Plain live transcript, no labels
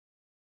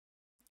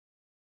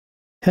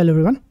Hello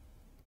everyone,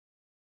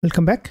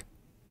 welcome back.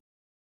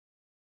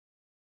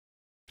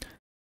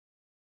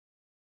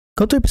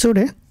 গত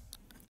এপিসোডে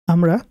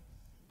আমরা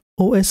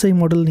OSI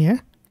মডেল নিয়ে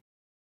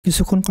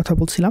কিছুক্ষণ কথা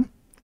বলছিলাম.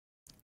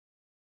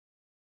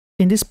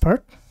 In this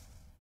part,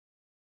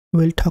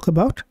 we'll talk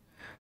about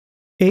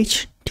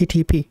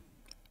HTTP.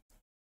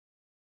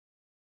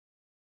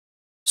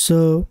 So,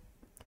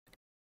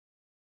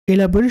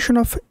 elaboration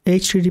of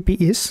HTTP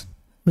is,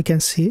 we can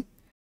see,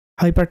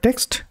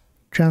 Hypertext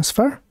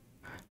Transfer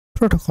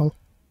Protocol.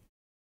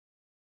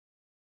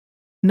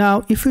 Now,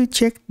 if we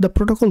check the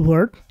protocol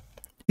word,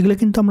 এগুলো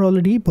কিন্তু আমরা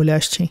অলরেডি বলে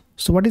আসছি.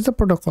 So, what is the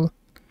protocol?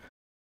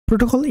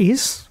 Protocol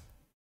is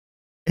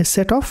a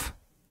set of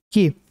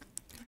key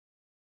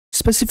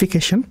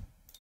specification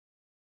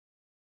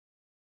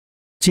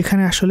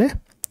যেখানে আসলে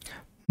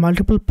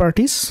multiple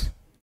parties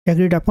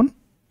agreed upon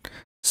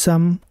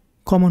some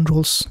common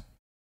rules.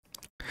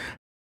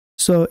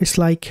 So, it's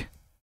like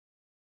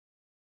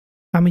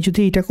আমি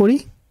যদি এটা করি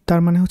তার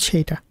মানে হচ্ছে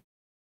এটা.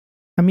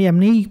 আমি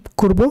এমনিই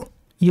করব,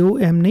 ইউ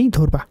এমনিই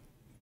ধরবা,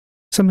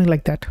 something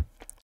like that.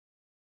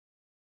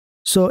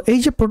 সো এই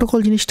যে প্রোটোকল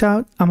জিনিসটা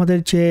আমাদের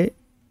যে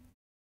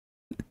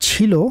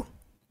ছিল,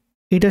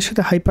 এটার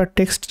সাথে হাইপার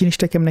টেক্সট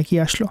জিনিসটা কেমনে কি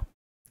আসলো?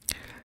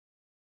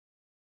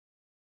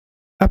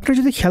 আপনারা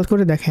যদি খেয়াল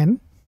করে দেখেন,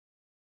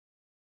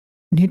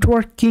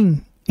 networking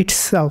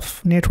itself,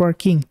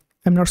 networking,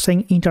 I am not saying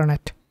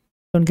internet,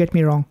 don't get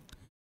me wrong,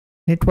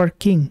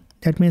 networking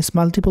that means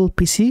multiple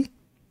পিসি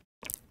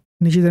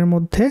নিজেদের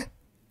মধ্যে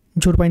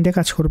জোর বাইন্ডে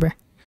কাজ করবে,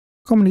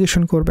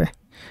 কমিউনিকেশন করবে.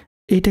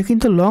 এটা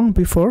কিন্তু লং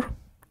বিফোর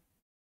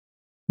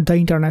দ্য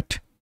ইন্টারনেট,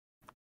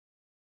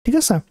 ঠিক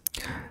আছে?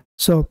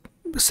 সো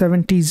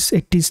 70s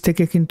 80s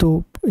থেকে কিন্তু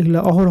এগুলো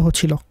অহরহ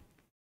ছিল.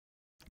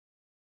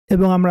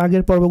 এবং আমরা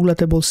আগের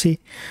পর্বগুলোতে বলছি,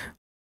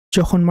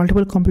 যখন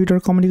মাল্টিপল কম্পিউটার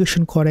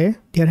কমিউনিকেশন করে,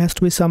 there has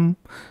to be some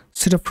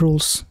set of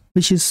rules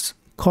which is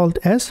called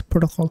as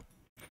protocol.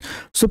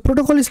 So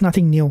protocol is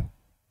nothing new.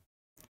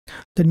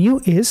 The new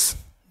is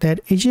that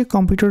এই যে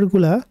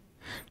কম্পিউটারগুলা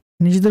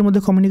নিজেদের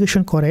মধ্যে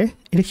কমিউনিকেশন করে,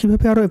 এটা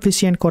কীভাবে আরও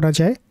এফিসিয়েন্ট করা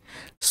যায়,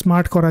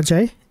 স্মার্ট করা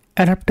যায়,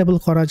 অ্যাডাপ্টেবল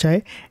করা যায়,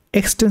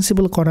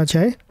 এক্সটেন্সিবল করা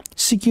যায়,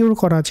 সিকিউর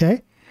করা যায়,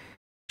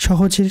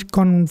 সহজে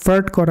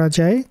কনভার্ট করা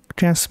যায়,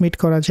 ট্রান্সমিট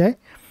করা যায়,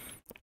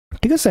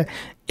 ঠিক আছে?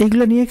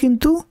 এগুলো নিয়ে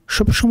কিন্তু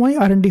সবসময়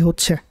R&D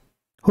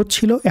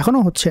হচ্ছিল,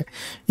 এখনও হচ্ছে.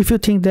 ইফ ইউ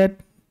থিঙ্ক দ্যাট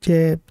যে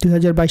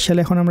 2022 সালে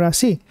এখন আমরা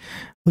আসি,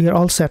 we are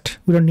all set,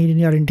 we don't need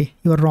any R&D,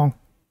 you R wrong.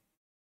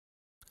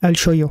 I will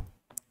show you,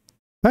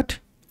 but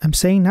I am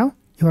saying now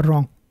you R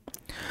wrong.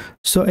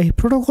 So এই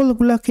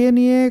প্রোটোকলগুলোকে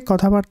নিয়ে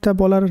কথাবার্তা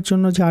বলার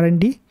জন্য যে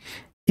R&D,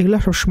 এগুলো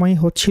সবসময়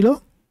হচ্ছিল,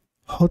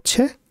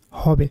 হচ্ছে,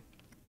 হবে.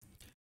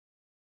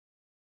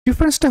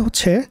 ডিফারেন্সটা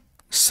হচ্ছে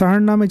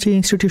সার্ন নামে যে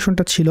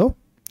ইনস্টিটিউশনটা ছিল,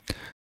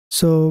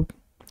 সো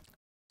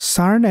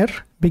সার্নের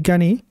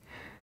বিজ্ঞানী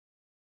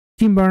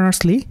টিম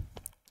বার্নার্স-লি,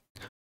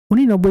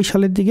 উনি 90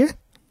 সালের দিকে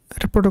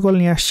একটা প্রোটোকল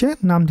নিয়ে আসছে,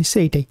 নাম দিচ্ছে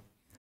এইটাই,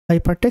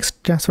 hypertext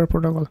transfer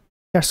protocol.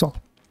 That's all.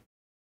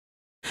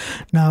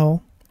 Now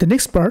the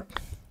next part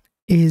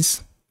is,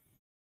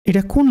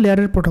 এটা কোন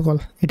লেয়ারের প্রোটোকল?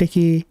 এটা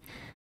কি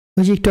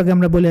ওই যে একটু আগে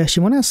আমরা বলে আসি,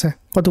 মনে আছে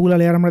কতগুলো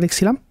লেয়ার আমরা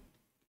দেখছিলাম?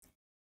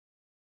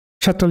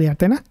 7টা লেয়ার,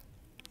 তাই না?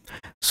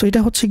 সো এটা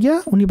হচ্ছে গিয়া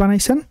উনি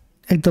বানাইছেন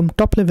একদম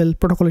টপ লেভেল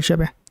প্রোটোকল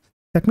হিসেবে.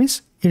 That means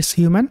it's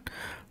human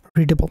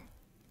readable,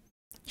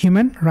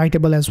 human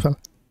writable as well.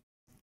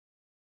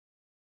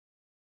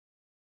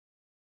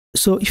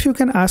 So if you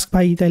can ask,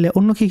 ভাই তাইলে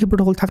অন্য কী কী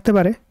প্রোটোকল থাকতে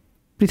পারে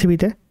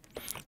পৃথিবীতে?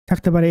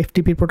 থাকতে পারে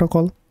FTP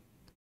protocol,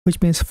 which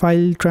means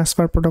file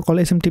transfer protocol,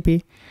 SMTP,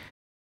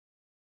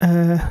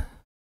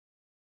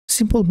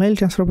 simple mail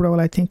transfer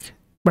protocol, I think,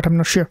 but I'm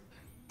not sure.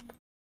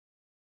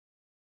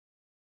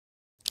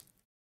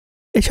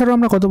 এছাড়াও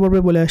আমরা কত পর্বে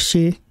বলে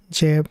আসছি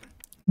যে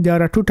there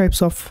are two types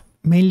of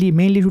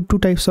mainly two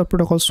types of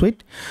protocol suite,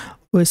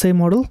 OSI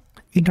model,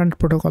 internet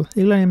protocol.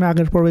 এগুলো আমি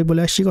আগের পর্বে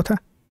বলে আসছি কথা.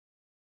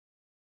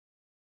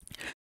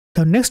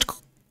 The next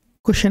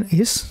question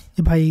is,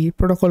 ভাই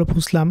প্রোটোকল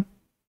বুঝলাম,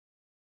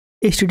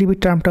 HTTP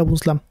টার্মটা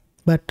বুঝলাম,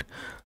 বাট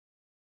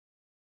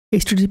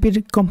HTTP-র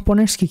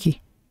কম্পোনেন্টস কী কী?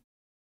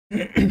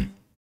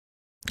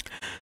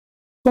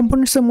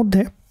 কম্পোনেন্টসের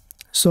মধ্যে,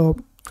 so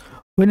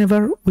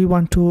whenever we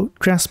want to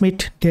transmit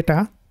data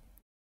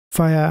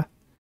via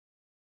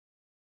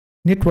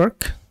network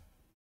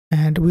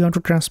and we want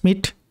to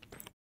transmit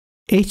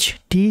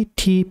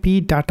HTTP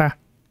data,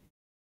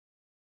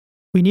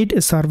 we need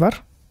a server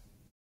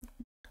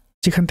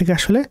যেখান থেকে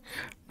আসলে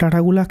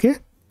ডাটাগুলোকে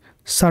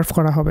সার্ভ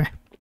করা হবে.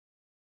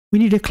 we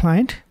need a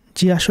client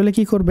যে আসলে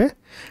কি করবে,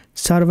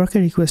 সার্ভারকে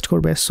রিকোয়েস্ট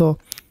করবে. So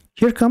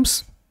here comes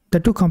the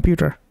two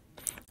computer.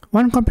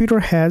 One computer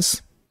has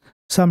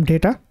some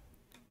data,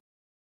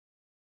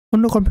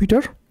 অন্য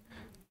কম্পিউটার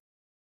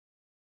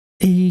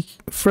এই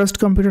ফার্স্ট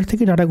কম্পিউটার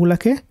থেকে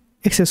ডাটাগুলোকে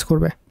অ্যাক্সেস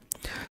করবে.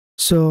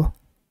 সো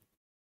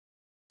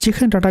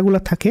যেখানে ডাটাগুলো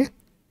থাকে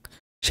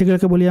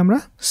সেগুলোকে বলি আমরা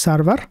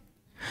সার্ভার,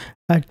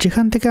 আর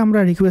যেখান থেকে আমরা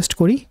রিকোয়েস্ট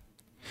করি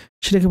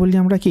সেটাকে বলি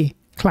আমরা কি,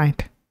 client.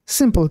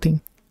 Simple thing,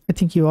 I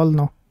think you all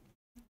know.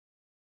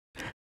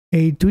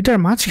 এই দুইটার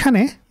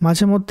মাঝখানে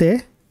মাঝে মধ্যে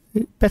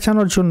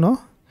পেঁচানোর জন্য,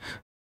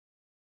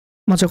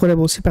 মজা করে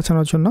বলছি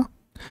পেঁচানোর জন্য,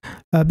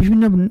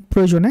 বিভিন্ন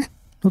প্রয়োজনে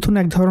নতুন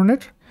এক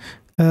ধরনের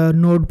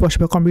নোড বসে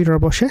বা কম্পিউটার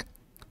বসে,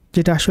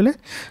 যেটা আসলে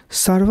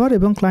সার্ভার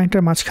এবং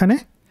ক্লায়েন্টের মাঝখানে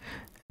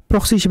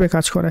প্রক্সি হিসেবে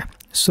কাজ করে।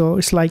 So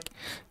it's like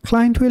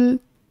client will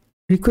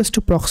request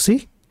to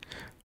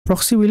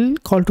proxy will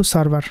call to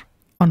server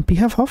on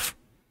behalf of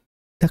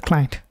the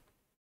client.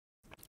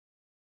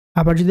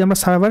 আবার যদি আমরা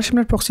সার্ভারের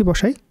সামনে প্রক্সি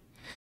বসাই,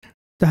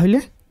 তাহলে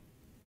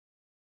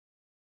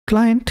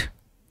ক্লায়েন্ট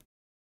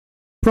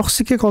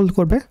প্রক্সিকে কল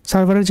করবে,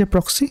 সার্ভারের যে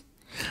প্রক্সি,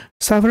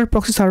 সার্ভারের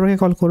প্রক্সি সার্ভারকে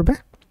কল করবে।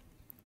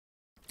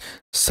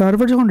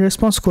 সার্ভার যখন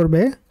রেসপন্স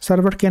করবে,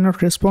 server cannot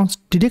response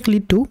directly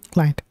to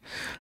client,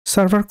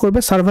 server করবে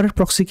সার্ভারের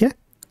প্রক্সিকে,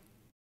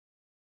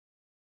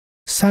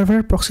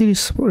 সার্ভারের প্রক্সি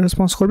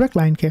রেসপন্স করবে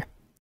ক্লায়েন্টকে।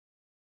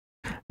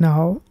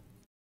 নাও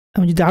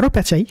আমি যদি আরও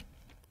পেঁচাই,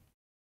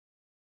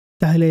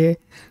 তাহলে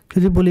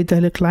যদি বলি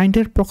তাহলে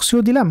ক্লায়েন্টের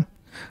প্রক্সিও দিলাম,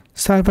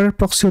 সার্ভারের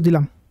প্রক্সিও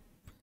দিলাম,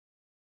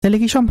 তাহলে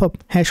কি সম্ভব?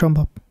 হ্যাঁ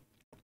সম্ভব।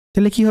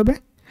 তাহলে কি হবে?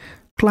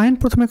 ক্লায়েন্ট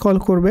প্রথমে কল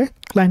করবে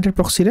ক্লায়েন্টের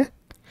প্রক্সিরে,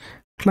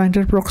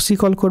 ক্লায়েন্টের প্রক্সি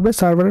কল করবে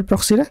সার্ভারের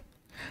প্রক্সিরে,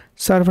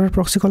 সার্ভারের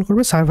প্রক্সি কল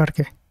করবে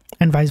সার্ভারকে,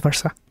 and vice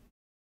versa.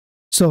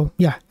 So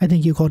yeah, I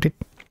think you got it.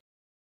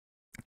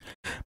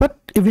 But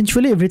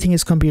eventually everything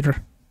is computer.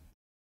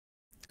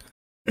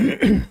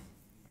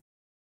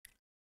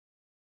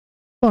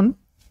 এখন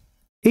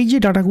এই যে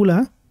ডাটাগুলা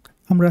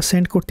আমরা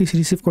সেন্ড করতেছি,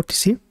 রিসিভ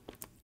করতেছি,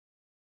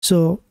 so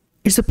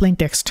it's a plane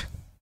text.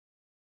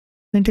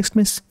 Plane text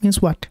means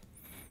what?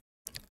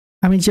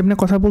 আমি যেমন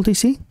কথা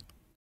বলতেছি,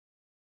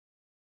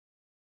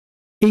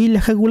 এই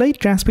লেখাগুলাই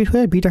ট্রান্সমিট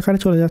হয়ে বিট আকারে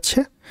চলে যাচ্ছে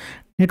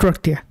নেটওয়ার্ক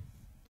দিয়ে,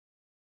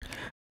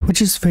 হুইচ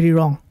ইজ ভেরি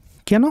রং।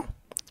 কেন?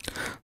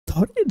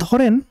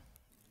 ধরেন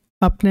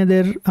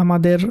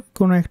আমাদের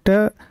কোনো একটা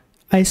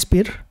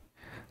আইএসপির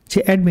যে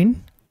অ্যাডমিন,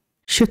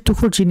 সে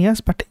তুখোর genius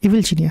but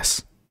evil genius.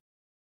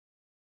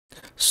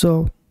 So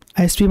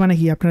ISP মানে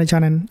কি আপনারা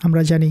জানেন,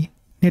 আমরা জানি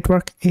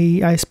নেটওয়ার্ক এই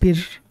আইএসপির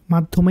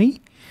মাধ্যমেই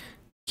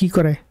কি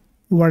করে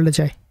ওয়ার্ল্ডে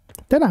যায়,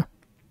 তাই না?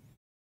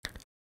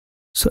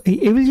 সো এই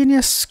ইভিল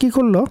জিনিয়াস কী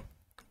করলো,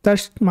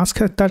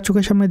 তার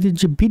চোখের সামনে দিয়ে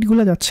যে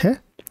বিটগুলো যাচ্ছে,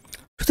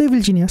 শুধু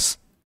ইভিল জিনিয়াস,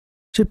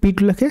 সে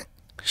বিটগুলোকে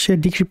সে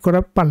ডিক্রিপ্ট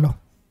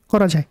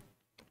করা যায়,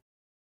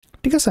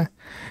 ঠিক আছে?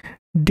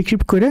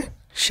 ডিক্রিপ্ট করে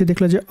সে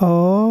দেখলো যে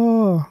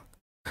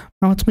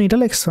আমার তুমি এটা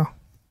লেখছ,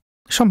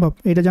 সম্ভব,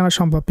 এটা জানা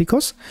সম্ভব,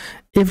 because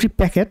every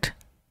packet,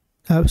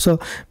 so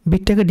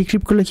বিটটাকে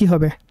decrypt করলে কি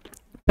হবে?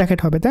 প্যাকেট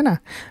হবে, তাই না?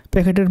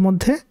 প্যাকেটের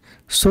মধ্যে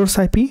সোর্স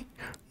আইপি,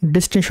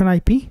 ডেস্টিনেশন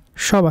আইপি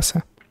সব আছে।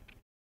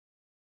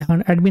 এখন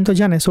অ্যাডমিন তো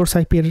জানে সোর্স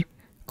আইপির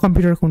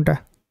কম্পিউটার কোনটা,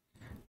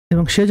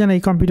 এবং সে জানে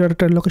এই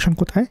কম্পিউটারটার লোকেশন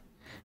কোথায়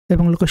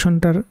এবং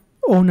লোকেশনটার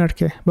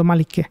ওনারকে বা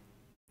মালিককে।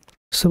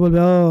 সো বলবে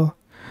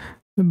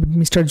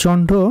মিস্টার জন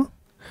ডো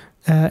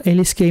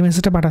এলিসকে এই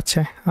মেসেজটা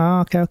পাঠাচ্ছে,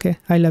 ওকে ওকে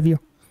আই লাভ ইউ,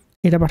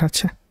 এটা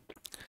পাঠাচ্ছে।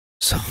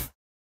 সো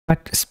বাট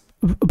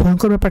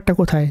ভয়ঙ্কর ব্যাপারটা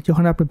কোথায়?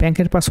 যখন আপনি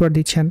ব্যাংকের পাসওয়ার্ড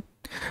দিচ্ছেন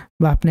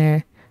বা আপনি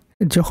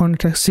যখন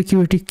একটা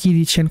সিকিউরিটি কি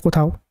দিচ্ছেন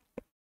কোথাও,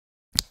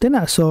 তাই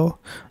না? সো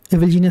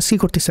এভিল জিনিয়াস কী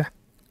করতেছে?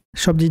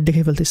 সব জিনিস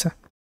দেখে ফেলতেছে,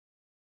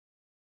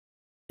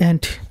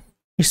 and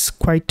it's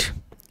quite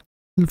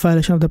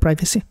violation of the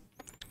privacy.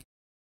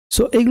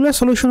 So এইগুলো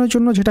সলিউশনের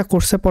জন্য যেটা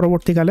করছে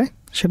পরবর্তীকালে,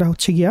 সেটা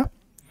হচ্ছে গিয়া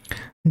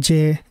যে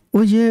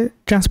ওই যে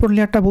ট্রান্সপোর্ট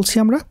লেয়ারটা বলছি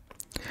আমরা,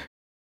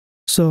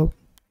 সো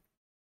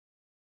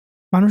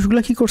মানুষগুলো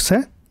কি করছে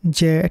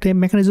যে একটা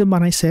মেকানিজম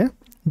বানাইছে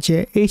যে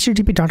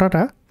এইচটিটিপি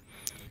ডাটাটা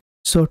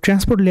সো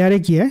ট্রান্সপোর্ট লেয়ারে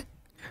গিয়ে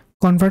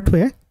কনভার্ট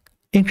হয়ে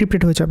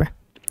এনক্রিপ্টেড হয়ে যাবে।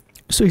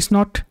 So it's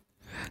not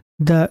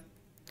the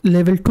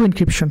level 2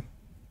 encryption.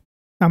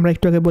 আমরা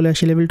একটু আগে বলে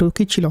আসি লেভেল 2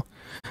 কী ছিল,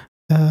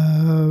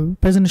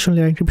 presentation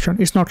layer encryption.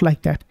 It's not like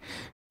that,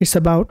 it's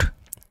about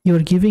you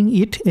are giving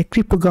it A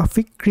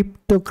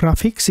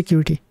cryptographic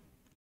security,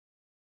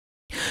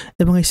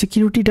 এবং এই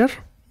সিকিউরিটিটার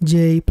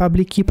যে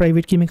পাবলিক কি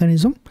প্রাইভেট কি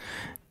mechanism,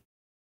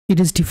 it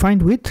is defined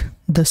with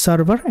the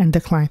server and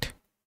the client.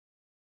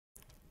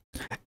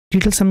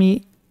 Details আমি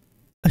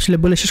আসলে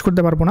বলে শেষ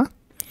করতে পারবো না,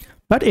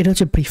 বাট এটা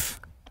হচ্ছে brief.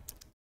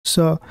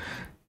 So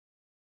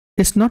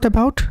it's not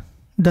about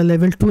the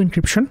level 2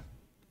 encryption,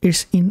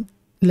 it's in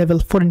level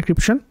 4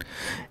 encryption,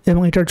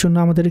 এবং এটার জন্য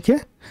আমাদেরকে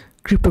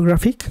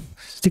ক্রিপ্টোগ্রাফিক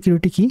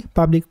সিকিউরিটি কি,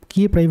 পাবলিক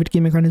কি, প্রাইভেট কি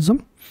মেকানিজম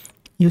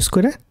ইউজ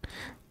করে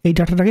এই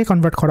ডাটাটাকে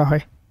কনভার্ট করা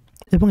হয়।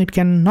 এবং it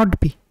can not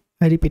be,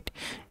 I repeat,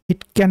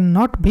 it can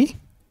not be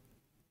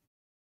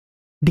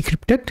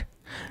ডিক্রিপ্টেড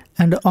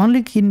and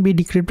only can be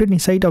ডিক্রিপ্টেড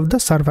inside of the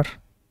server.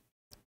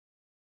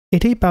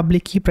 এটাই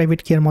পাবলিক কি প্রাইভেট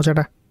কি এর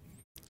মজাটা।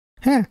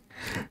 হ্যাঁ,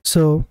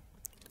 সো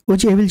ওই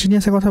যে এভিল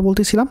জিনিয়াসের কথা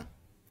বলতেছিলাম,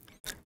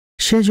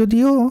 সে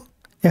যদিও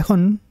এখন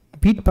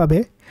বিট পাবে,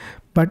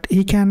 but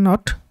he can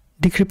not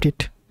decrypt it,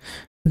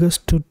 because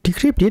to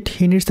decrypt it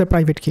he needs the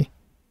private key,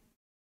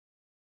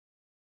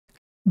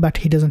 but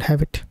he doesn't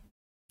have it.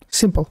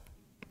 Simple.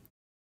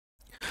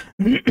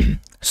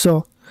 So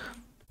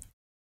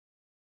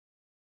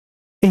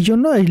এই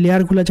জন্য এই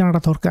লেয়ারগুলো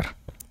জানাটা দরকার।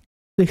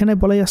 তো এখানে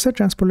বলাই আছে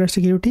transport layer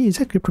security is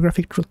a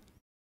cryptographic টুল।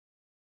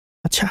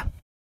 আচ্ছা,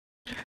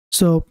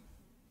 সো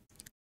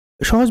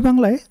সহজ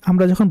বাংলায়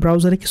আমরা যখন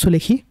ব্রাউজারে কিছু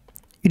লিখি,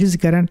 ইট ইজ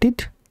গ্যারান্টিড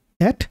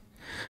দ্যাট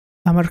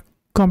আমার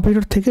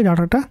কম্পিউটার থেকে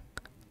ডাটাটা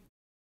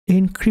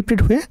এনক্রিপ্টেড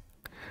হয়ে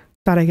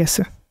তারা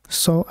গেছে।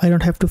 So I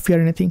don't have to fear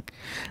anything.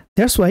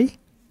 That's why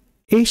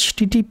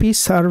HTTP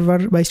server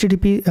বা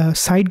HTTP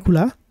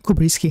সাইটগুলা খুব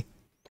রিস্কি।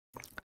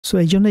 সো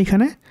এই জন্য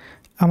এখানে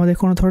আমাদের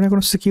কোনো ধরনের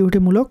কোনো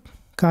সিকিউরিটিমূলক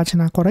কাজ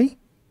না করাই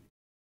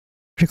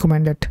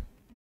রিকমেন্ডেড।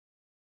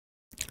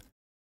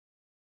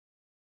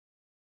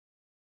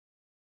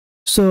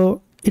 সো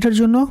এটার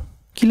জন্য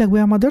কি লাগবে,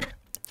 আমাদের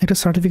একটা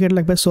সার্টিফিকেট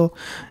লাগবে। So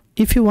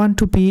if you want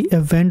to B A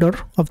vendor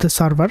of the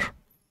server,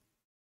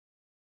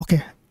 okay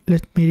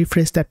let me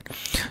refresh that,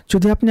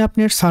 যদি আপনি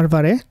আপনার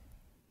সার্ভারে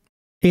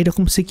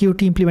এইরকম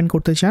সিকিউরিটি ইমপ্লিমেন্ট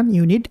করতে চান,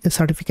 you need A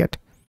certificate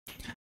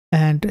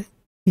and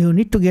you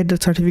need to get the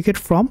certificate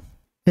from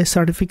A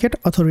certificate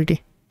authority.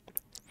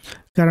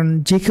 কারণ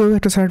যে কেউ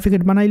একটা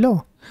সার্টিফিকেট বানাইলো,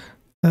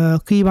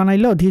 কি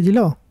বানাইলো দিয়ে দিল,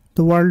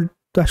 তো ওয়ার্ল্ড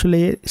তো আসলে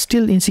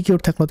স্টিল ইনসিকিউর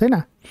থাকলো, তাই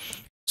না?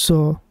 So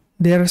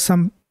there R some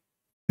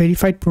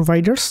verified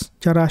providers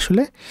যারা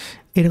আসলে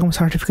এরকম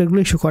সার্টিফিকেটগুলো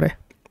ইস্যু করে।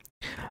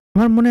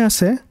 আমার মনে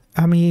আছে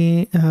আমি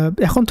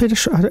এখন তো এটা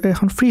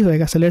এখন ফ্রি হয়ে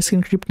গেছে, লেটস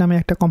এনক্রিপ্ট নামে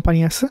একটা কোম্পানি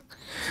আছে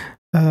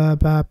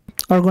বা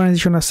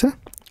অর্গানাইজেশন আছে,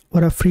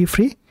 ওরা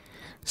ফ্রি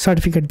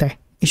সার্টিফিকেট দেয়,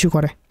 ইস্যু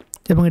করে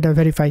এবং এটা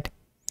ভেরিফাইড।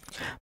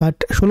 বাট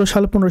 16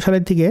 সাল 15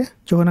 সালের দিকে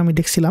যখন আমি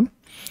দেখছিলাম,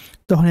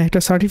 তখন একটা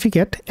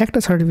সার্টিফিকেট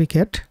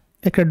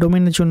একটা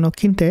ডোমেনের জন্য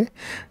কিনতে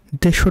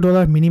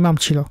 $150 মিনিমাম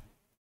ছিল,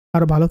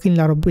 আরও ভালো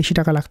কিনলে আরও বেশি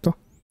টাকা লাগতো।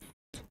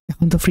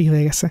 এখন তো ফ্রি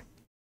হয়ে গেছে।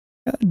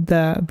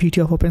 The beauty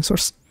of open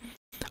source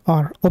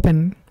or open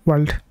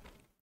world.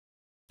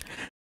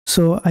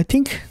 So I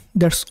think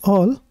that's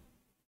all.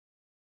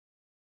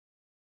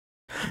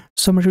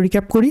 So আমরা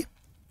রিক্যাপ করি।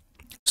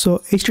 So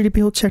HTTP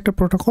হচ্ছে একটা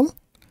protocol,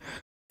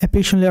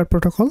 application layer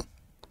protocol.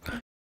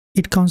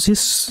 It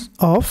consists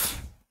of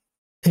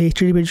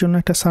HTTP এর জন্য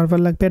একটা সার্ভার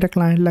লাগবে, একটা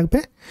ক্লায়েন্ট লাগবে,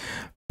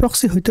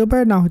 প্রক্সি হইতে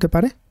পারে না হতে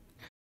পারে।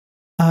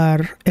 আর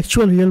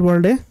অ্যাকচুয়াল রিয়েল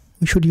ওয়ার্ল্ডে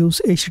উই শুড ইউজ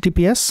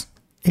HTTPS।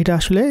 এটা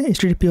আসলে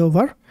HTTP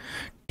over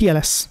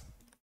TLS,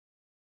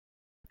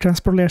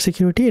 transport layer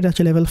security, এটা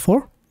হচ্ছে লেভেল 4।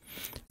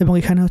 এবং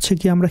এখানে হচ্ছে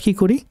কি আমরা কি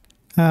করি,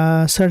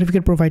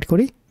 সার্টিফিকেট প্রোভাইড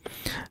করি।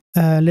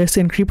 লেটস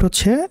এনক্রিপ্ট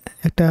হচ্ছে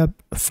একটা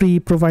ফ্রি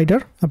প্রোভাইডার,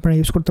 আপনারা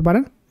ইউজ করতে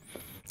পারেন,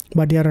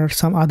 but there R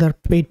some other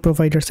paid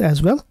providers as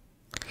well.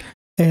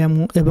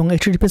 এবং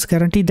HTTPS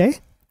গ্যারান্টি দেয়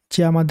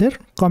যে আমাদের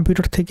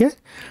কম্পিউটার থেকে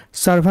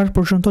সার্ভার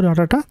পর্যন্ত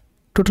ডাটাটা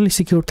টোটালি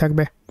সিকিউর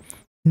থাকবে।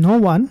 No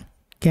one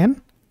can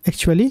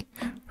actually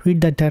read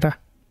that data.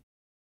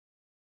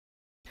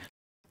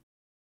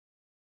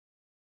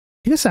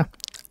 ঠিক আছে?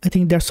 I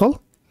think that's all.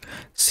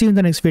 See you in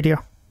the next video.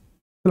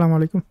 Assalamu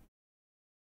alaikum.